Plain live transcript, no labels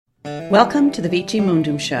Welcome to the Vici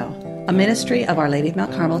Mundum Show, a ministry of Our Lady of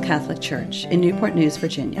Mount Carmel Catholic Church in Newport News,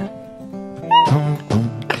 Virginia.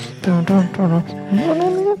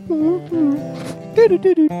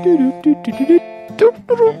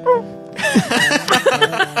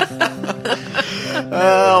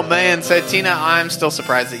 Oh, man. So, Tina, I'm still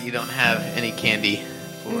surprised that you don't have any candy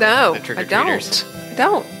for No, the I trick-or-treaters.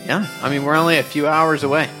 don't. Yeah. I mean, we're only a few hours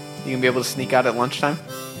away. You going to be able to sneak out at lunchtime?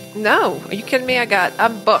 No. Are you kidding me?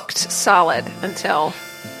 I'm booked solid until...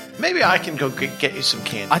 Maybe I can go get you some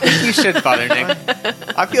candy. I think you should, Father Nick.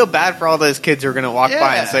 I feel bad for all those kids who are going to walk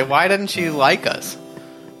by and say, why didn't she like us?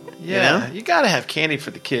 Yeah, You know? you got to have candy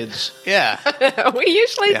for the kids. Yeah. We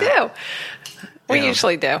usually Yeah. do. We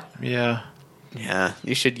usually do. Yeah. Yeah.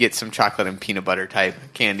 You should get some chocolate and peanut butter type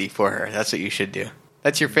candy for her. That's what you should do.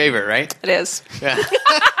 That's your favorite, right? It is. Yeah.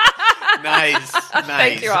 Nice.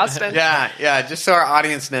 Thank you, Austin. Yeah. Just so our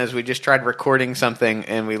audience knows, we just tried recording something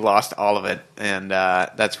and we lost all of it. And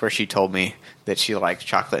that's where she told me that she likes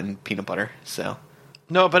chocolate and peanut butter. So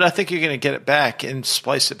No, but I think you're going to get it back and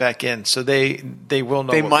splice it back in, so they will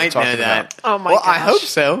know. they what might we're know talking that. about. Oh, my well, gosh. I hope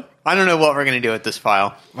so. I don't know what we're going to do with this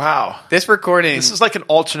file. Wow, This recording. this is like an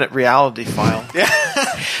alternate reality file.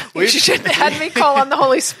 You should have had me call on the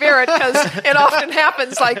Holy Spirit because it often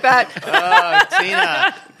happens like that. Oh,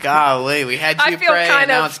 Tina. Golly, we had you I feel pray, and kind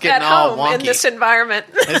now of it's getting at all home wonky. in this environment.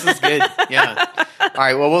 This is good. Yeah. All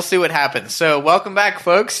right. Well, we'll see what happens. So, welcome back,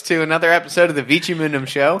 folks, to another episode of the Vici Mundum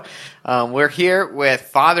Show. We're here with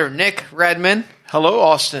Father Nick Redmond. Hello,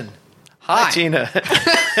 Austin. Hi. Tina.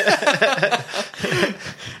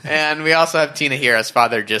 And we also have Tina here, as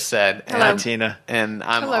Father just said. Hello. Hi, Tina. And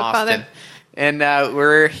I'm Hello, Austin. Father. And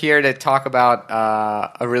we're here to talk about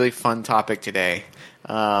a really fun topic today.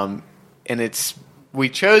 And we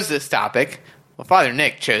chose this topic. Well, Father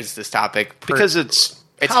Nick chose this topic Because it's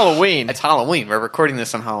Halloween. It's Halloween. We're recording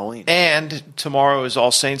this on Halloween. And tomorrow is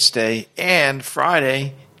All Saints Day, and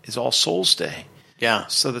Friday is All Souls Day. Yeah.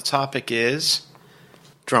 So the topic is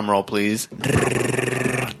Drum roll, please.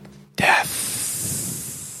 death.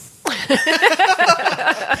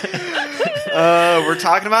 We're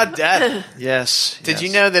talking about death. Yes. Did yes. you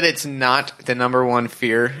know that it's not the number one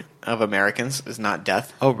fear of Americans is not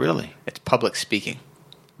death? Oh, really? It's public speaking.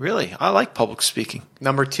 Really? I like public speaking.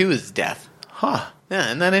 Number two is death. Huh. Yeah,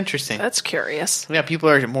 isn't that interesting? That's curious. Yeah, people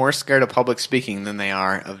are more scared of public speaking than they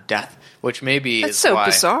are of death, which maybe That's is so why.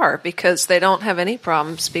 bizarre because they don't have any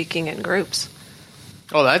problem speaking in groups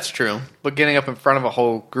Oh, that's true. But getting up in front of a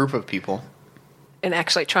whole group of people. and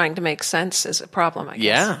actually trying to make sense is a problem, I guess.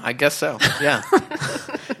 Yeah, I guess so. Yeah.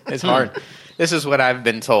 It's hard. This is what I've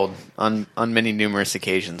been told on many numerous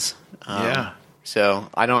occasions. Yeah. So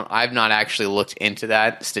I've not actually looked into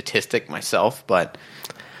that statistic myself, but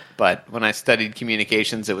when I studied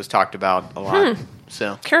communications, it was talked about a lot.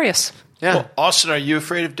 So Curious. yeah, Well, Austin, are you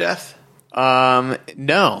afraid of death?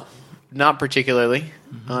 no, not particularly.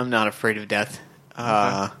 I'm not afraid of death.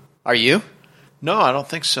 Are you? No, I don't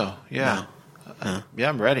think so. Yeah. Yeah,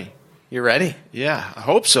 I'm ready. You're ready? Yeah, I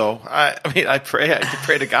hope so. I mean, I pray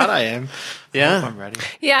to God I am. Yeah. I hope I'm ready.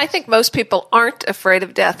 Yeah, I think most people aren't afraid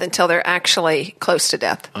of death until they're actually close to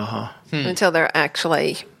death. Until they're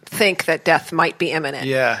actually think that death might be imminent.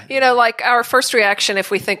 Yeah. You know, like our first reaction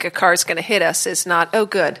if we think a car's going to hit us is not, oh,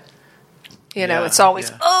 good. You know, Yeah, it's always,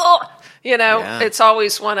 yeah. oh, you know, Yeah. it's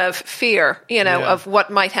always one of fear, you know, Yeah. of what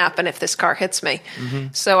might happen if this car hits me.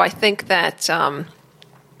 So I think that,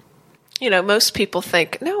 you know, most people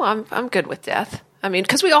think, no, I'm good with death. I mean,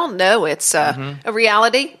 because we all know it's a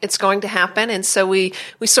reality. It's going to happen. And so we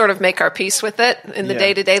sort of make our peace with it in the Yeah.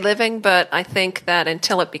 day-to-day living. But I think that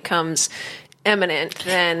until it becomes imminent,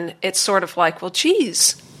 then it's sort of like, well,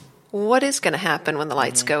 geez, what is going to happen when the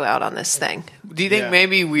lights go out on this thing? Do you think Yeah.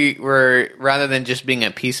 maybe we're rather than just being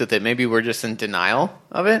at peace with it, maybe we're just in denial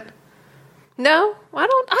of it? No, I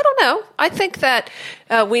don't know. I think that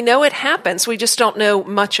we know it happens. We just don't know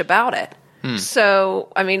much about it.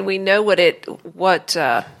 So, I mean, we know I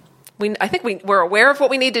think we're aware of what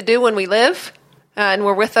we need to do when we live and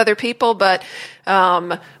we're with other people, but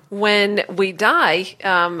when we die,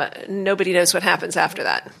 nobody knows what happens after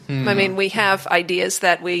that. I mean, we have ideas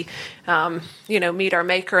that we, meet our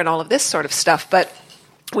maker and all of this sort of stuff, but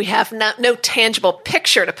we have no tangible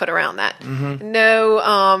picture to put around that.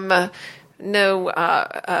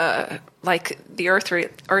 Like the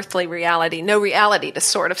earthly reality, no reality to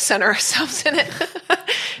sort of center ourselves in it.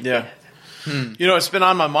 Yeah. You know, it's been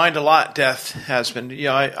on my mind a lot, death has been. You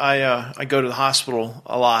know, I go to the hospital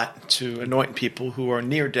a lot to anoint people who are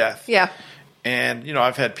near death. Yeah. And, you know,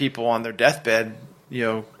 I've had people on their deathbed, you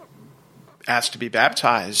know, asked to be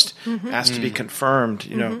baptized, asked to be confirmed,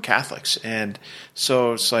 Catholics. And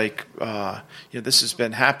so it's like, this has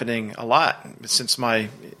been happening a lot since my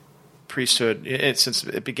priesthood,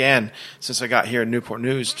 since I got here in Newport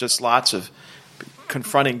News, just lots of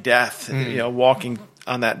confronting death, walking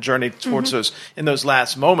on that journey towards those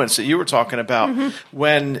last moments that you were talking about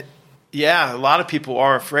when, a lot of people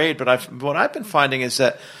are afraid, but what I've been finding is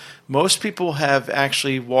that most people have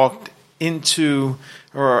actually walked into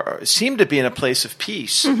or seem to be in a place of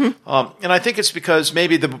peace. And I think it's because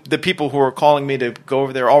maybe the people who are calling me to go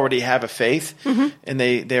over there already have a faith, and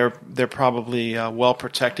they're probably well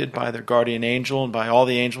protected by their guardian angel and by all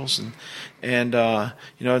the angels, and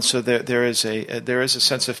so there is a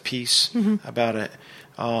sense of peace about it.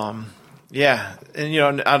 And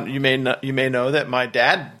you may know that my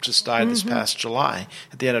dad just died this past July,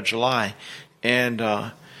 at the end of July, and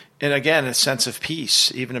again, a sense of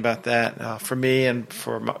peace, even about that, for me and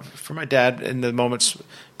for my dad in the moments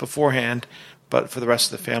beforehand, but for the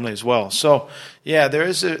rest of the family as well. So, there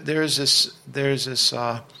is this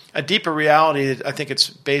a deeper reality. I think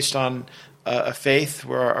it's based on a faith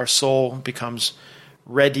where our soul becomes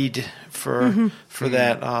readied for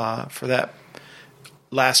that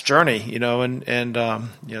last journey,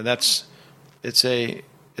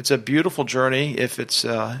 it's a beautiful journey if it's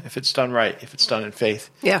done right, if it's done in faith.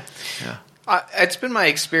 Yeah. It's been my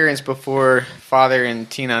experience before, Father and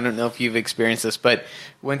Tina. I don't know if you've experienced this, but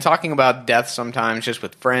when talking about death, sometimes just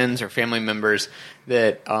with friends or family members,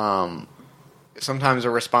 that sometimes a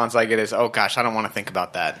response I get is, "Oh gosh, I don't want to think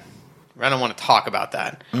about that. I don't want to talk about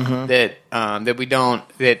that." That we don't.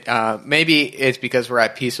 That maybe it's because we're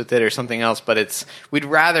at peace with it or something else, but we'd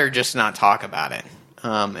rather just not talk about it.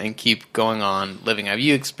 And keep going on living. Have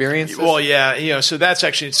you experienced this? Well, so that's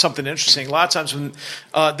actually something interesting. A lot of times when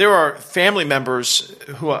there are family members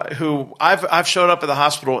who I've showed up at the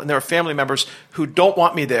hospital, and there are family members who don't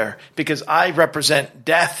want me there because I represent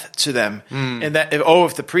death to them, and that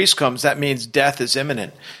if the priest comes, that means death is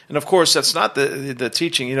imminent. And of course, that's not the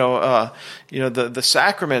teaching. The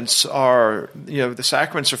sacraments are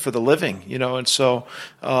for the living. And so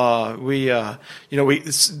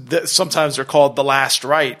sometimes they're called the last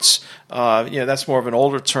rites. That's more of an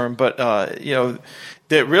older term, but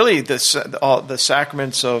that really the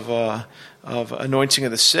sacraments of anointing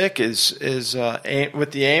of the sick is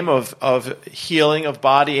with the aim of healing of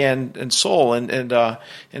body and soul,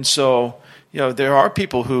 and so there are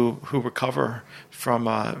people who recover from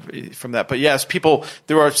that. But yes,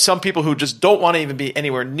 there are some people who just don't want to even be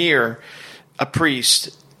anywhere near a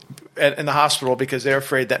priest in the hospital because they're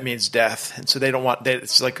afraid that means death, and so they don't want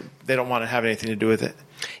to have anything to do with it.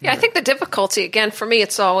 Yeah, I think the difficulty, again, for me,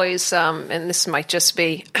 it's always, and this might just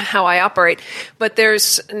be how I operate, but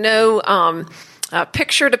there's no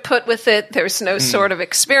picture to put with it. There's no sort of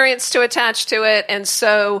experience to attach to it. And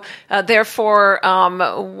so, therefore,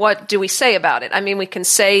 what do we say about it? I mean, we can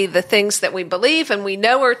say the things that we believe and we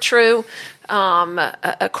know are true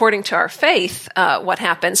according to our faith, what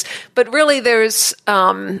happens. But really, there's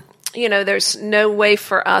no way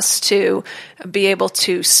for us to be able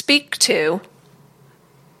to speak to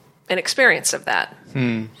an experience of that.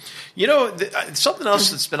 Something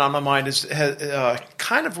else that's been on my mind is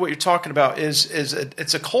kind of what you're talking about is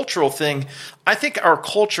it's a cultural thing. I think our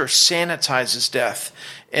culture sanitizes death,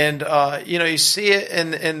 and you see it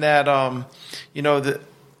in that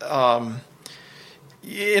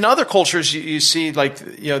in other cultures, you see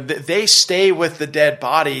they stay with the dead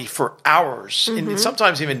body for hours and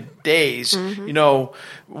sometimes even days.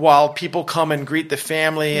 While people come and greet the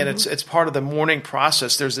family, and it's part of the mourning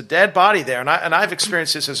process. There's a dead body there, and I've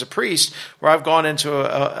experienced this as a priest, where I've gone into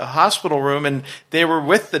a hospital room and they were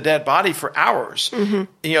with the dead body for hours.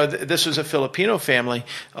 This was a Filipino family.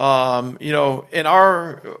 In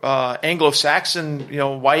our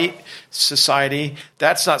Anglo-Saxon white society,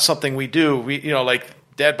 that's not something we do. We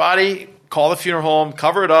dead body, call the funeral home,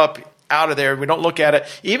 cover it up, out of there. We don't look at it.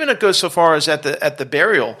 Even it goes so far as at the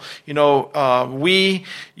burial. You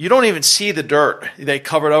don't even see the dirt. They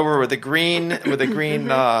cover it over with a green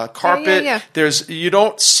carpet. Yeah. You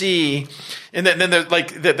don't see, and then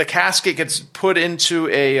the casket gets put into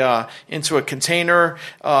a container.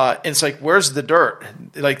 And it's like, where's the dirt?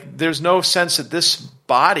 There's no sense that this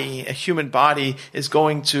body, a human body, is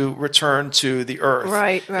going to return to the earth.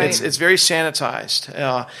 Right. It's very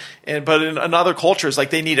sanitized. But in other cultures,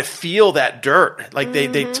 they need to feel that dirt.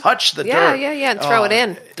 They touch the dirt. Yeah, and throw it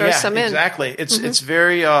in. Throw some in. Exactly. It's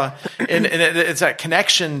very and it's that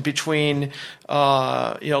connection between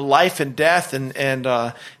life and death, and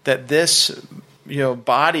that this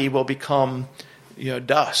body will become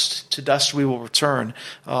dust. To dust we will return.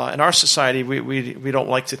 In our society, we don't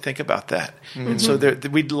like to think about that, and so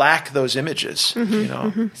we lack those images.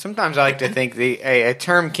 Sometimes I like to think a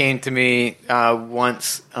term came to me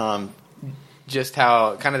once. Just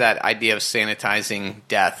how kind of that idea of sanitizing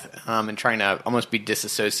death and trying to almost be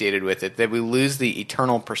disassociated with it, that we lose the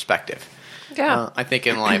eternal perspective. Yeah. I think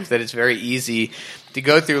in life that it's very easy to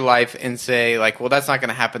go through life and say, like, well, that's not going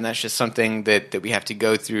to happen. That's just something that we have to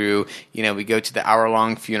go through. We go to the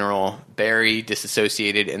hour-long funeral, bury,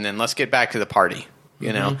 disassociated, and then let's get back to the party,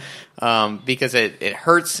 because it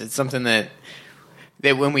hurts. It's something that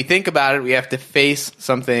when we think about it, we have to face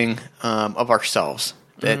something of ourselves.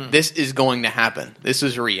 That this is going to happen. This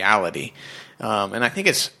is reality. And I think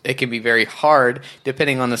it can be very hard,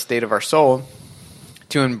 depending on the state of our soul,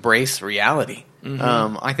 to embrace reality.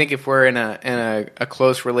 I think if we're in a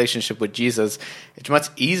close relationship with Jesus, it's much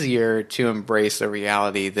easier to embrace the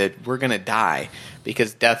reality that we're going to die,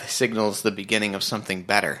 because death signals the beginning of something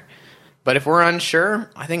better. But if we're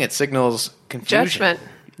unsure, I think it signals confusion.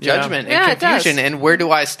 Judgment and confusion, and where do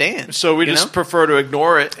I stand? So we just prefer to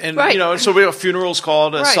ignore it, and so we have funerals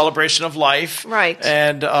called a celebration of life, right?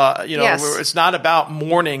 And it's not about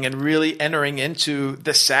mourning and really entering into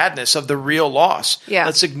the sadness of the real loss. Yeah.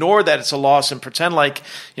 Let's ignore that it's a loss and pretend like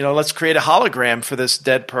let's create a hologram for this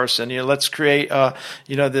dead person. Let's create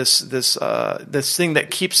this thing that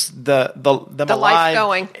keeps them alive, life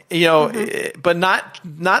going. But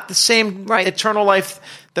not the same eternal life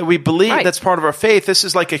that we believe. That's part of our faith. This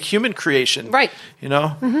is like a human creation. Right.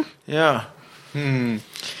 Yeah.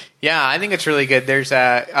 Yeah, I think it's really good. There's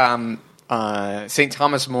St.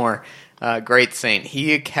 Thomas More, great saint.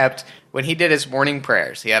 He kept, when he did his morning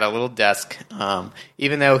prayers, he had a little desk.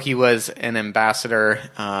 Even though he was an ambassador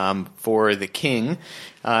for the king,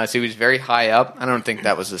 so he was very high up. I don't think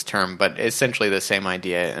that was his term, but essentially the same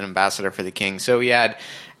idea, an ambassador for the king. So he had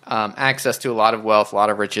access to a lot of wealth, a lot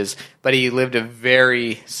of riches, but he lived a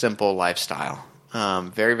very simple lifestyle.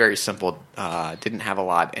 Very, very simple. Didn't have a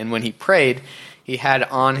lot. And when he prayed, he had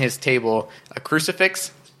on his table a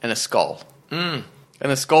crucifix and a skull. And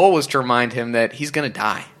the skull was to remind him that he's going to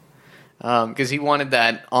die. Because he wanted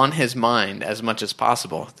that on his mind as much as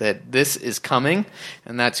possible, that this is coming,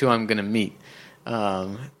 and that's who I'm going to meet.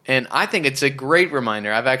 And I think it's a great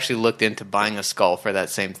reminder. I've actually looked into buying a skull for that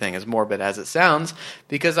same thing, as morbid as it sounds,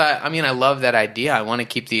 because I love that idea. I want to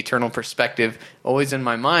keep the eternal perspective always in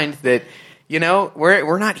my mind that,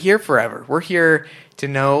 we're not here forever. We're here to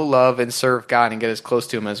know, love, and serve God and get as close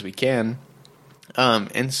to Him as we can.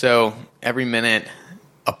 And so every minute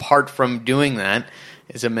apart from doing that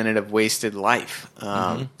is a minute of wasted life.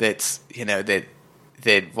 That's,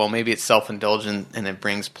 well, maybe it's self-indulgent and it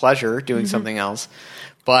brings pleasure doing something else.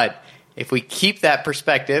 But if we keep that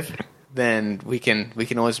perspective, then we can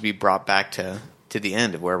always be brought back to the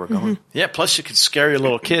end of where we're going. Yeah, plus you can scare your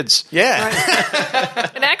little kids. Yeah. Right.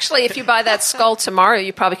 And actually, if you buy that skull tomorrow,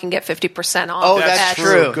 you probably can get 50% off. Oh, that's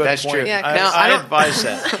true. Good that's point. true. Yeah, I advise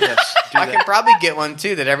that. Yes, I can probably get one,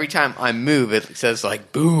 too, that every time I move, it says,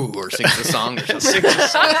 like, boo, or sings a song or something.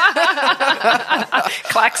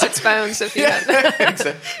 Clacks its bones if you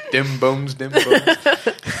Dim bones, dim bones.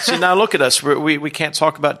 So now look at us. We can't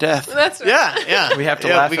talk about death. That's right. Yeah. We have to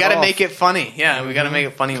laugh We it got to off. make it funny. Yeah, we got to make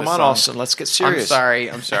it funny. Come with on, songs. Austin. Let's get serious.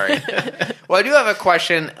 I'm sorry. Well, I do have a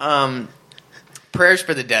question. Prayers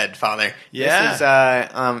for the dead, Father.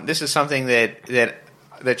 Yeah. This is something that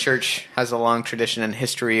the church has a long tradition and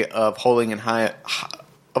history of holding of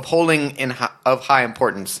high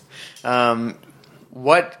importance.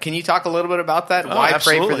 What can you talk a little bit about that? Why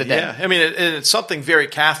absolutely. Pray for the dead? Yeah, I mean, it's something very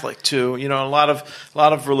Catholic too. A lot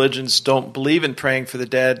of religions don't believe in praying for the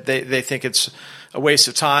dead. They think it's a waste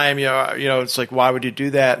of time. It's like, why would you do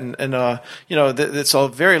that? And it's a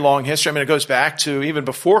very long history. I mean, it goes back to even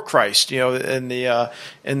before Christ. In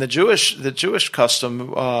the Jewish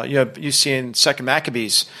custom, you see in Second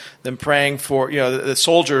Maccabees them praying for the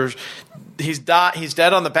soldiers. He's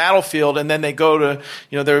dead on the battlefield, and then they go to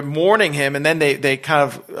they're mourning him, and then they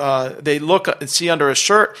kind of they look and see under his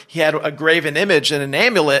shirt he had a graven image and an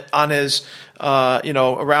amulet on his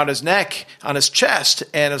around his neck, on his chest,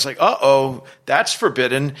 and it's like, that's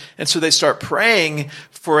forbidden. And so they start praying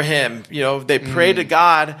for him. They pray to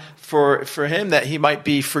God for him that he might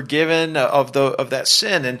be forgiven of that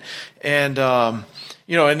sin, and so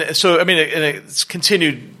I mean, it's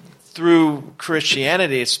continued through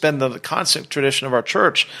Christianity, it's been the constant tradition of our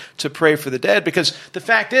church to pray for the dead, because the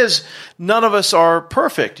fact is, none of us are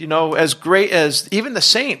perfect. As great as even the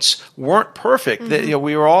saints weren't perfect.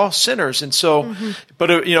 We were all sinners, and so,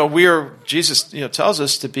 but Jesus, tells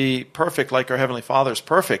us to be perfect like our Heavenly Father is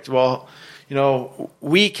perfect. Well,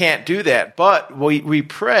 we can't do that, but we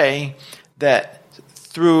pray that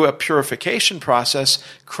through a purification process,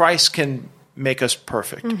 Christ can make us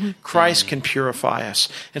perfect. Christ can purify us.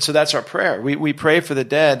 And so that's our prayer. We pray for the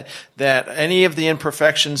dead, that any of the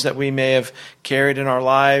imperfections that we may have carried in our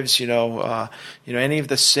lives, any of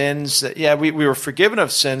the sins that, we were forgiven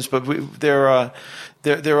of sins, but there are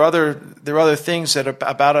other things that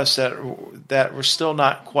about us that were still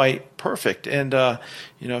not quite perfect. And,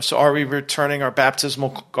 so are we returning our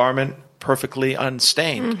baptismal garment perfectly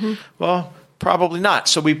unstained? Well, probably not.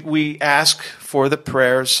 So we ask for the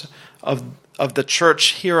prayers of the church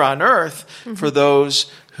here on earth for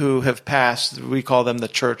those who have passed. We call them the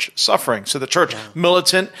church suffering. So the church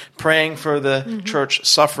militant, praying for the church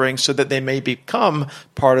suffering so that they may become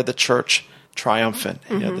part of the church triumphant,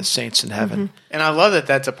 the saints in heaven. And I love that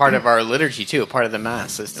that's a part of our liturgy too, a part of the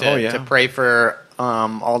Mass, is to pray for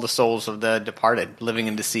all the souls of the departed, living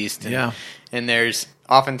and deceased. And there's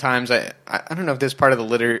oftentimes, I don't know if this part of the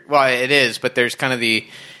liturgy, well, it is, but there's kind of the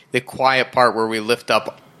quiet part where we lift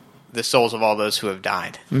up the souls of all those who have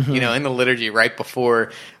died. In the liturgy, right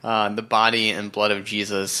before the body and blood of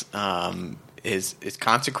Jesus is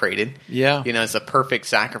consecrated. It's a perfect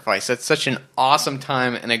sacrifice. That's such an awesome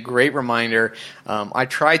time and a great reminder. I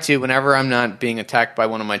try to, whenever I'm not being attacked by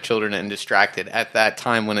one of my children and distracted, at that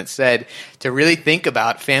time when it's said, to really think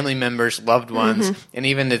about family members, loved ones, and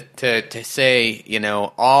even to say,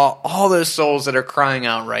 all those souls that are crying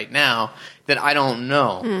out right now that I don't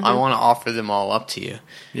know. I want to offer them all up to you.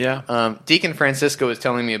 Deacon Francisco was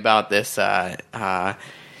telling me about this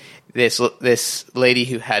this lady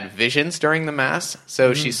who had visions during the Mass.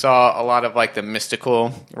 So she saw a lot of like the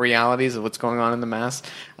mystical realities of what's going on in the Mass.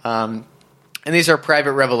 And these are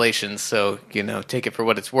private revelations, so take it for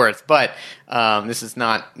what it's worth. But this is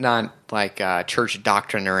not like church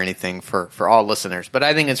doctrine or anything for all listeners. But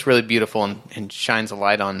I think it's really beautiful and shines a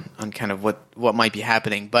light on kind of what might be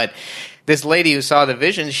happening. But this lady who saw the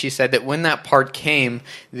visions, she said that when that part came,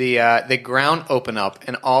 the ground opened up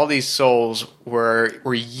and all these souls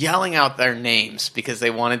were yelling out their names because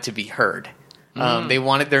they wanted to be heard. They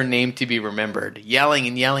wanted their name to be remembered, yelling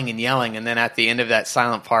and yelling and yelling, and then at the end of that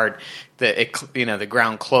silent part, the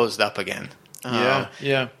ground closed up again.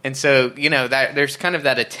 And so that there's kind of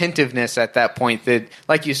that attentiveness at that point that,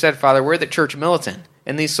 like you said, Father, we're the church militant,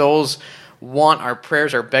 and these souls want our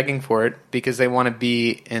prayers, are begging for it because they want to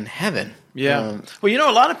be in heaven. Well,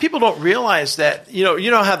 a lot of people don't realize that,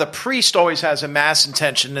 how the priest always has a Mass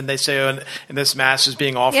intention and they say, and this Mass is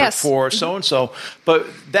being offered for so-and-so, but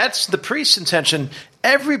that's the priest's intention.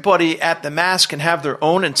 Everybody at the Mass can have their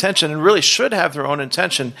own intention and really should have their own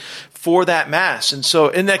intention for that Mass. And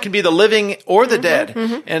that can be the living or the dead.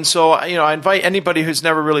 And so, I invite anybody who's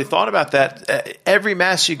never really thought about that. Every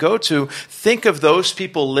Mass you go to, think of those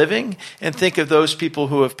people living and think of those people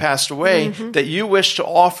who have passed away that you wish to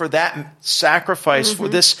offer that sacrifice for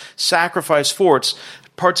this sacrifice for. It's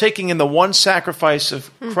partaking in the one sacrifice of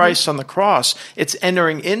Christ on the cross. It's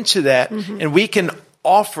entering into that, and we can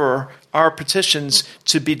offer our petitions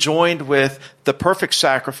to be joined with the perfect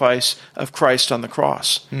sacrifice of Christ on the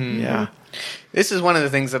cross. This is one of the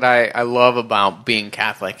things that I love about being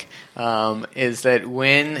Catholic, is that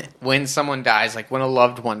when someone dies, like when a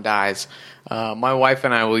loved one dies, my wife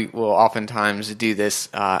and I will oftentimes do this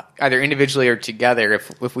either individually or together.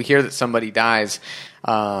 If we hear that somebody dies,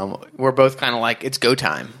 we're both kind of like, it's go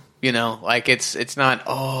time. Like it's not,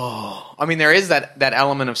 I mean, there is that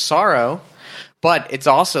element of sorrow. But it's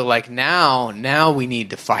also like now we need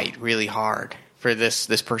to fight really hard for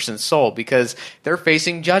this person's soul because they're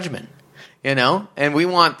facing judgment, and we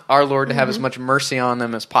want our Lord to have as much mercy on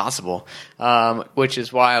them as possible, which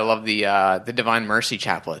is why I love the Divine Mercy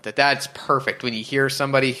Chaplet. That's perfect when you hear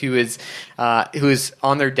somebody who is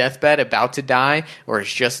on their deathbed about to die or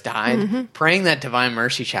has just died. Praying that Divine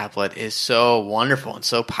Mercy Chaplet is so wonderful and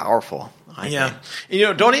so powerful.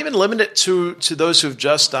 Don't even limit it to those who've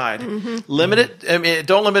just died. Limit it. I mean,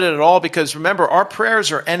 don't limit it at all, because remember, our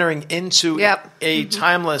prayers are entering into a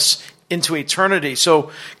timeless, into eternity.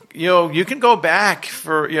 So, you can go back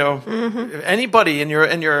for anybody in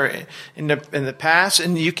the past,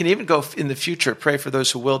 and you can even go in the future. Pray for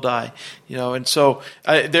those who will die. And so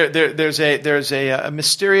there's a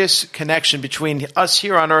mysterious connection between us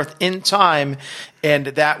here on earth in time and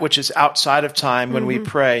that which is outside of time when we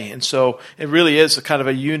pray. And so it really is a kind of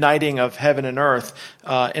a uniting of heaven and earth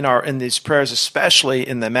in these prayers, especially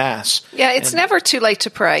in the Mass. Yeah, it's never too late to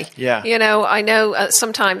pray. Yeah. I know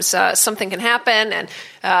sometimes something can happen and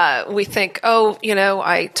we think,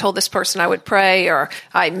 I told this person I would pray, or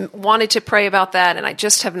I wanted to pray about that and I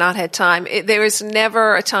just have not had time. There is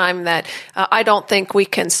never a time that I don't think we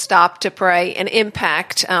can stop to pray and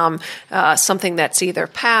impact something that's either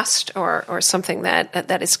past or something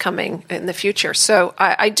that is coming in the future. So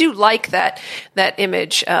I do like that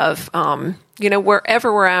image of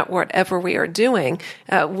wherever we're at, whatever we are doing,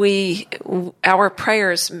 our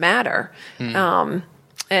prayers matter. And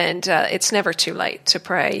it's never too late to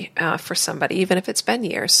pray for somebody, even if it's been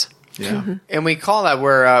years. Yeah. And we call that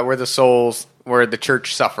where the souls, where the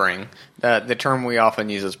church suffering. The term we often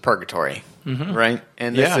use is purgatory, right?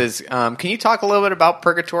 And this is. Can you talk a little bit about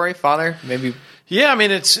purgatory, Father? Maybe. Yeah, I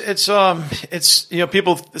mean it's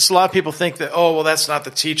people. It's a lot of people think that that's not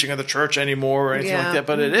the teaching of the church anymore or anything like that,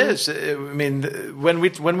 but it is. I mean, when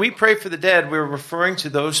we pray for the dead, we're referring to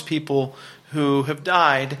those people who have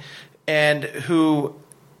died and who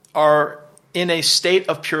are in a state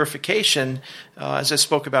of purification, as I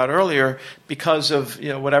spoke about earlier, because of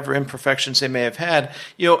whatever imperfections they may have had,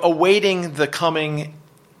 awaiting the coming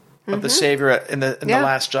of the Savior in the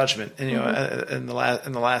last judgment, and in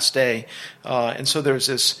the last day, and so there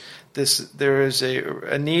is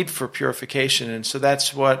a need for purification, and so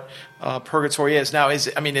that's what purgatory is. Now, is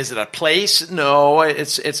it a place? No,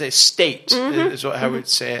 it's a state. Is how we would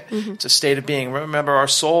say it. It's a state of being. Remember, our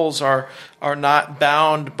souls are not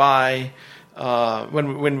bound by.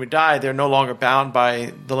 When we die, they're no longer bound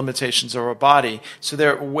by the limitations of our body. So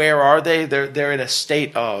where are they? They're in a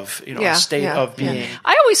state of of being. Yeah.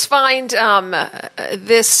 I always find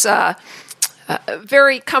this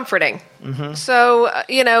very comforting. So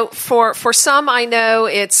for some, I know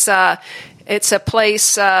it's a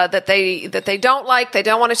place that they don't like, they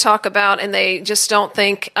don't want to talk about, and they just don't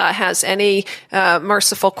think has any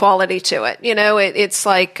merciful quality to it. It's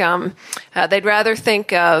like they'd rather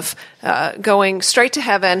think of going straight to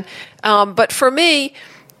heaven. But for me,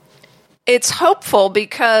 it's hopeful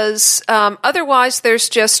because otherwise there's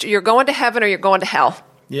just you're going to heaven or you're going to hell.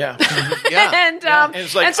 Yeah. And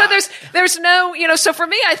so there's no, so for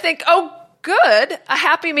me, I think, good, a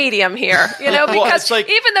happy medium here, because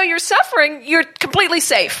even though you're suffering, you're completely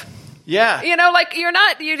safe. Yeah. You're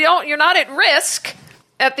not at risk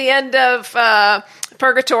at the end of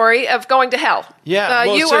purgatory of going to hell. Yeah.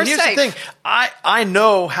 Here's safe. The thing. I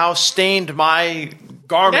know how stained my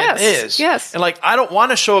garment is. Yes. And I don't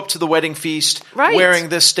want to show up to the wedding feast wearing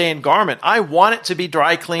this stained garment. I want it to be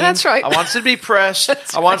dry clean. That's right. I want it to be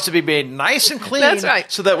pressed. I want it to be made nice and clean. That's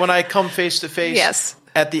right. So that when I come face to face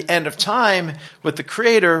at the end of time with the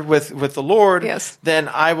Creator, with the Lord, then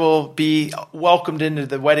I will be welcomed into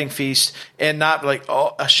the wedding feast and not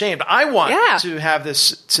ashamed. I want to have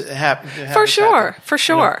this to happen. For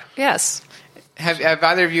sure. Yes. Have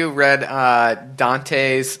either of you read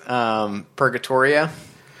Dante's Purgatorio?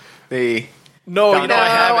 No,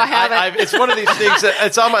 I haven't. It's one of these things that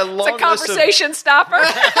it's on my long list. It's a conversation stopper.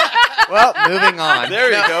 Well, moving on. There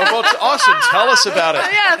you go. Well, it's awesome. Tell us about it.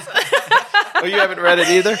 Yes. Oh, you haven't read it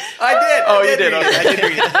either? I did. Oh, you did. Okay. I did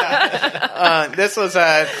read it. This was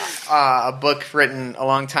a book written a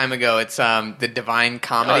long time ago. It's The Divine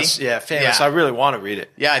Comedy. Famous. Yeah. I really want to read it.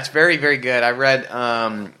 Yeah, it's very, very good. I read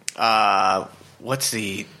what's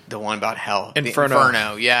the one about hell? Inferno. The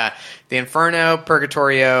Inferno, yeah. The Inferno,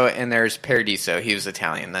 Purgatorio, and there's Paradiso. He was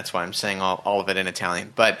Italian. That's why I'm saying all of it in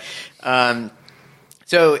Italian. But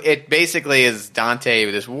so it basically is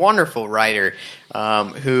Dante, this wonderful writer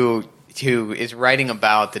who is writing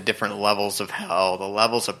about the different levels of hell, the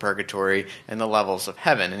levels of purgatory, and the levels of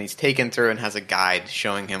heaven. And he's taken through and has a guide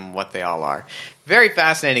showing him what they all are. Very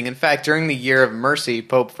fascinating. In fact, during the Year of Mercy,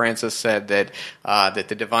 Pope Francis said that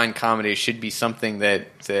the Divine Comedy should be something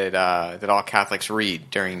that all Catholics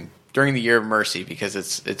read during the Year of Mercy, because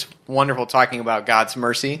it's wonderful talking about God's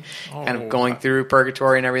mercy, kind of going through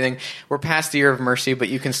purgatory and everything. We're past the Year of Mercy, but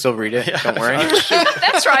you can still read it. Don't worry.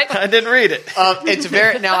 That's right. I didn't read it. It's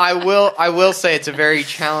I will say it's a very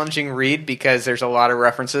challenging read because there's a lot of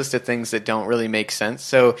references to things that don't really make sense.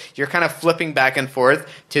 So you're kind of flipping back and forth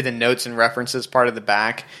to the notes and references part of the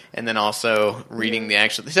back, and then also reading the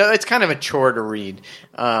actual. So it's kind of a chore to read.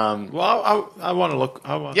 I want to look.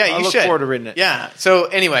 I look should. forward to reading it. Yeah. So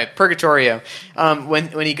anyway, Purgatorio.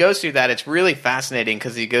 When he goes through that, it's really fascinating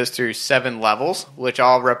because he goes through 7 levels, which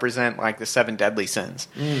all represent like the 7 deadly sins.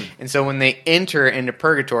 And so when they enter into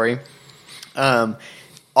purgatory,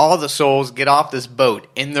 all the souls get off this boat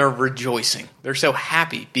and they're rejoicing. They're so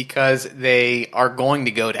happy because they are going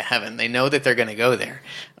to go to heaven. They know that they're going to go there.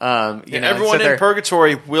 Everyone in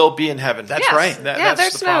purgatory will be in heaven. That's right.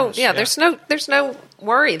 There's no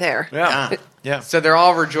worry there. Yeah. So they're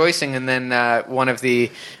all rejoicing, and then one of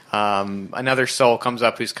the another soul comes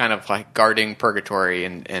up who's kind of like guarding purgatory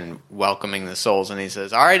and welcoming the souls, and he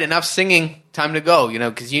says, "All right, enough singing, time to go.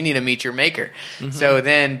 Because you need to meet your Maker." Mm-hmm. So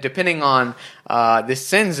then, depending on the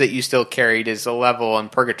sins that you still carried, is the level in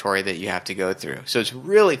purgatory that you have to go through. So it's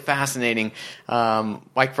really fascinating.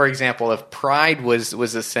 Like for example, if pride was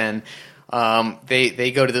a sin.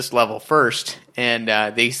 They go to this level first, and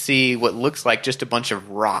they see what looks like just a bunch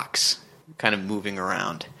of rocks kind of moving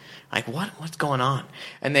around. Like, what's going on?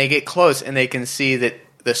 And they get close, and they can see that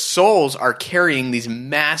the souls are carrying these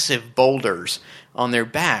massive boulders on their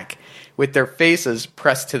back with their faces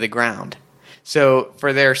pressed to the ground. So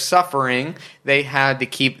for their suffering, they had to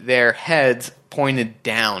keep their heads pointed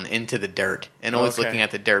down into the dirt and always looking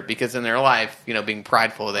at the dirt, because in their life, being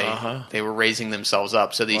prideful, they were raising themselves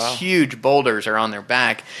up. So these huge boulders are on their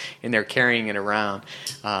back, and they're carrying it around.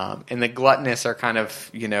 And the gluttonous are kind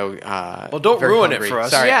of, well, don't ruin hungry. It for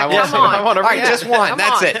us. Sorry, I want to. All right, just one. Come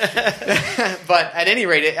That's on. it. But at any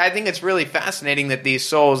rate, I think it's really fascinating that these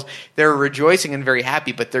souls, they're rejoicing and very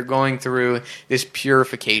happy, but they're going through this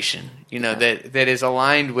purification, that is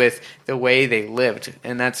aligned with the way they lived.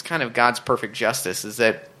 And that's kind of God's perfect justice, is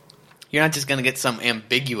that you're not just going to get some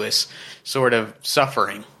ambiguous sort of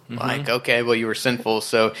suffering. Mm-hmm. Like, okay, well, you were sinful,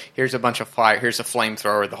 so here's a bunch of fire. Here's a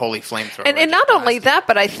flamethrower, the holy flamethrower. And not only that,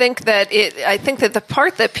 but I think that the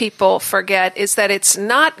part that people forget is that it's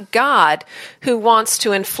not God who wants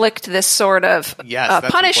to inflict this sort of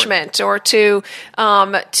punishment, or to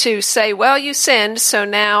say, well, you sinned, so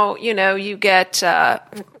now you get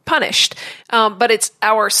punished. But it's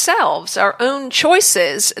ourselves, our own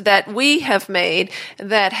choices that we have made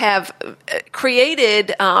that have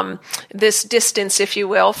created this distance, if you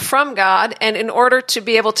will, from God. And in order to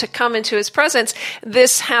be able to come into His presence,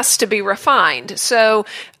 this has to be refined. So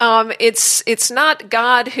it's not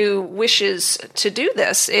God who wishes to do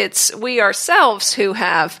this. It's we ourselves who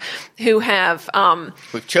have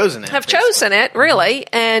we've chosen it. Have chosen it, really,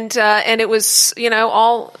 and it was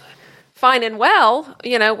all fine and well,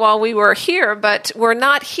 while we were here, but we're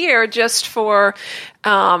not here just for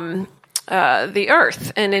the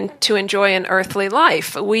earth and to enjoy an earthly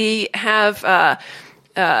life. We have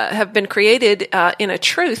been created in a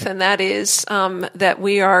truth, and that is that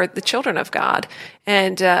we are the children of God,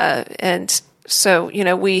 and so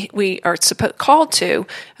we are called to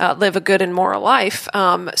live a good and moral life,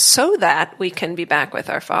 so that we can be back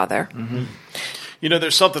with our Father. Mm-hmm.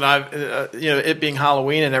 There's something it being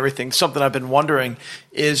Halloween and everything, something I've been wondering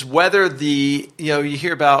is whether you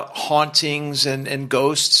hear about hauntings and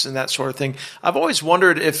ghosts and that sort of thing. I've always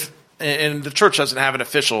wondered if, and the church doesn't have an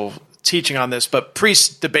official teaching on this, but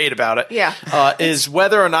priests debate about it. Yeah. Is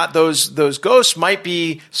whether or not those ghosts might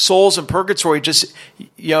be souls in purgatory just,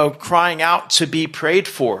 crying out to be prayed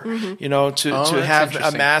for, mm-hmm. to have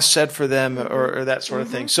a mass said for them or that sort of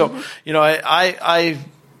thing. So, I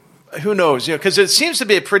who knows? Because it seems to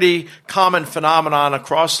be a pretty common phenomenon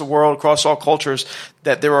across the world, across all cultures,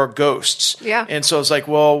 that there are ghosts. Yeah. And so it's like,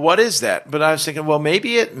 well, what is that? But I was thinking, well,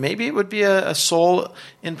 maybe it would be a soul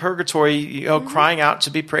in purgatory, mm-hmm. crying out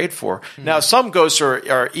to be prayed for. Mm-hmm. Now, some ghosts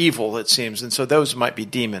are evil, it seems, and so those might be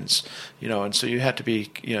demons. And so you have to be,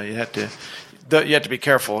 you have to be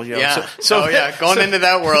careful. Yeah. So going into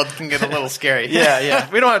that world can get a little scary. Yeah.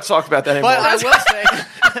 We don't have to talk about that anymore. But I will say,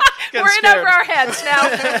 we're in over our heads now.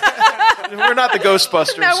 We're not the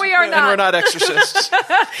Ghostbusters. No, we are not. And we're not exorcists.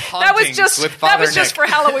 That was just for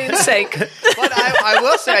Halloween's sake. But I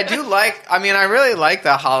will say, I really like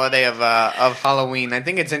the holiday of Halloween. I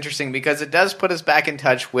think it's interesting because it does put us back in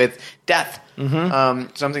touch with death.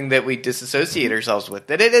 Mm-hmm. Something that we disassociate ourselves with.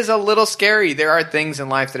 That it is a little scary. There are things in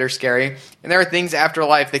life that are scary, and there are things after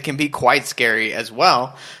life that can be quite scary as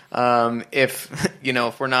well. If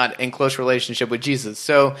we're not in close relationship with Jesus.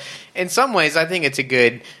 So in some ways, I think it's a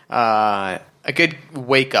good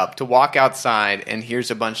wake up to walk outside and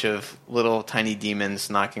here's a bunch of little tiny demons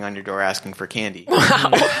knocking on your door asking for candy. Wow.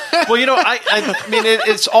 Well, I mean,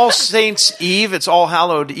 it's All Saints Eve, it's All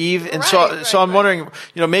Hallowed Eve, and so I'm wondering,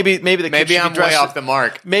 maybe the kids should I'm be dressed way off the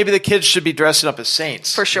mark. Maybe the kids should be dressing up as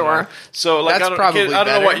saints for sure. So that's probably I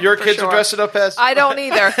don't know what your kids are dressing up as. I don't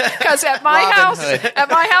either, because at my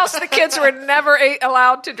house, the kids were never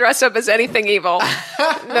allowed to dress up as anything evil.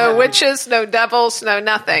 No witches, no devils, no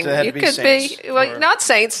nothing. So you could be not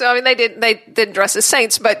saints. I mean, they didn't dress as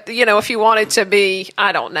saints, but if you wanted to be,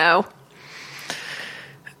 I don't know.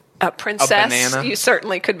 A princess. A banana. You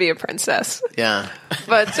certainly could be a princess. Yeah.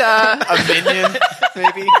 But A minion,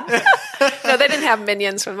 maybe? no, they didn't have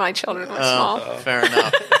minions when my children were small. Fair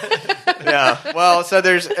enough. Yeah. Well, so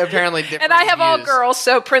there's apparently different And I have all views. girls,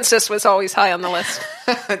 so princess was always high on the list.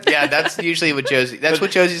 Yeah, that's usually what Josie. That's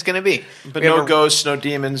what Josie's going to be. But We have no a- ghosts, no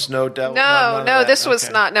demons, no devil. No, none of no, that. this was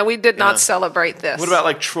Okay. not. No, we did Yeah. not celebrate this. What about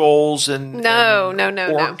like trolls and No, and no, no,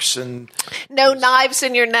 no. orcs and no knives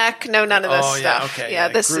in your neck? No, none of this Oh, yeah, stuff. okay, Yeah,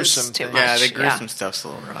 yeah, this gruesome is too things. much. Yeah, the gruesome stuff's a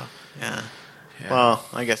little rough. Yeah. Yeah. Well,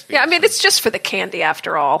 I guess. Yeah, I mean, it's just for the candy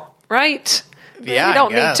after all, right? Yeah, you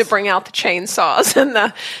don't I need guess. to bring out the chainsaws and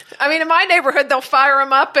the. I mean, in my neighborhood, they'll fire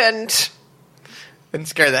them up and. Didn't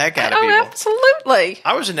scare the heck out of Oh, people. absolutely!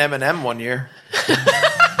 I was an M&M one year. Why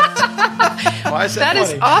is That that is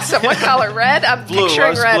funny? awesome. What color? Red? I'm Blue. I picturing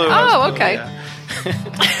was red. blue. I was Oh, blue, okay. yeah.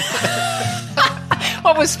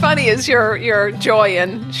 What was funny is your joy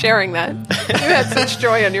in sharing that. You had such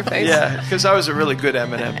joy on your face. Yeah, because I was a really good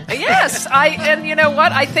M&M. Yes, and you know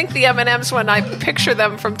what? I think the M&Ms, when I picture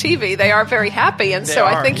them from TV, they are very happy, and They so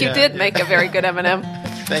I are, think you yeah. did make a very good M&M.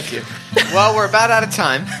 Thank you. Well, we're about out of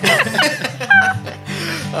time.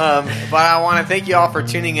 But I want to thank you all for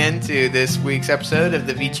tuning in to this week's episode of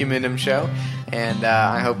the Vici Mundum Show. And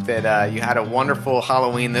I hope that you had a wonderful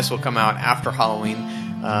Halloween. This will come out after Halloween.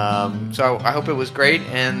 So I hope it was great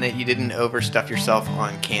and that you didn't overstuff yourself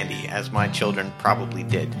on candy, as my children probably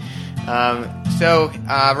did. So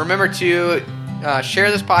remember to share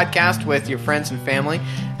this podcast with your friends and family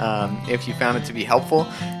if you found it to be helpful.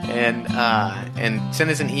 And send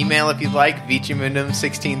us an email if you'd like,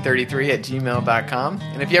 vicimundum1633@gmail.com.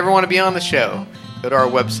 And if you ever want to be on the show, go to our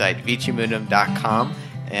website, vicimundum.com,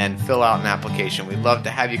 and fill out an application. We'd love to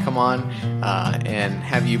have you come on and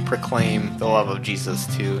have you proclaim the love of Jesus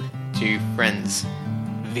to friends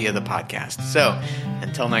via the podcast. So,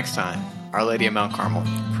 until next time, Our Lady of Mount Carmel.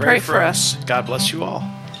 Pray for us. God bless you all.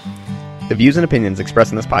 The views and opinions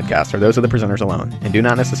expressed in this podcast are those of the presenters alone and do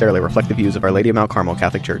not necessarily reflect the views of Our Lady of Mount Carmel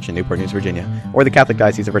Catholic Church in Newport News, Virginia, or the Catholic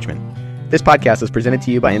Diocese of Richmond. This podcast is presented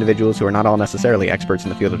to you by individuals who are not all necessarily experts in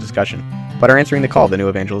the field of discussion, but are answering the call of the new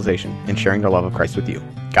evangelization and sharing their love of Christ with you.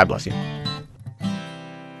 God bless you.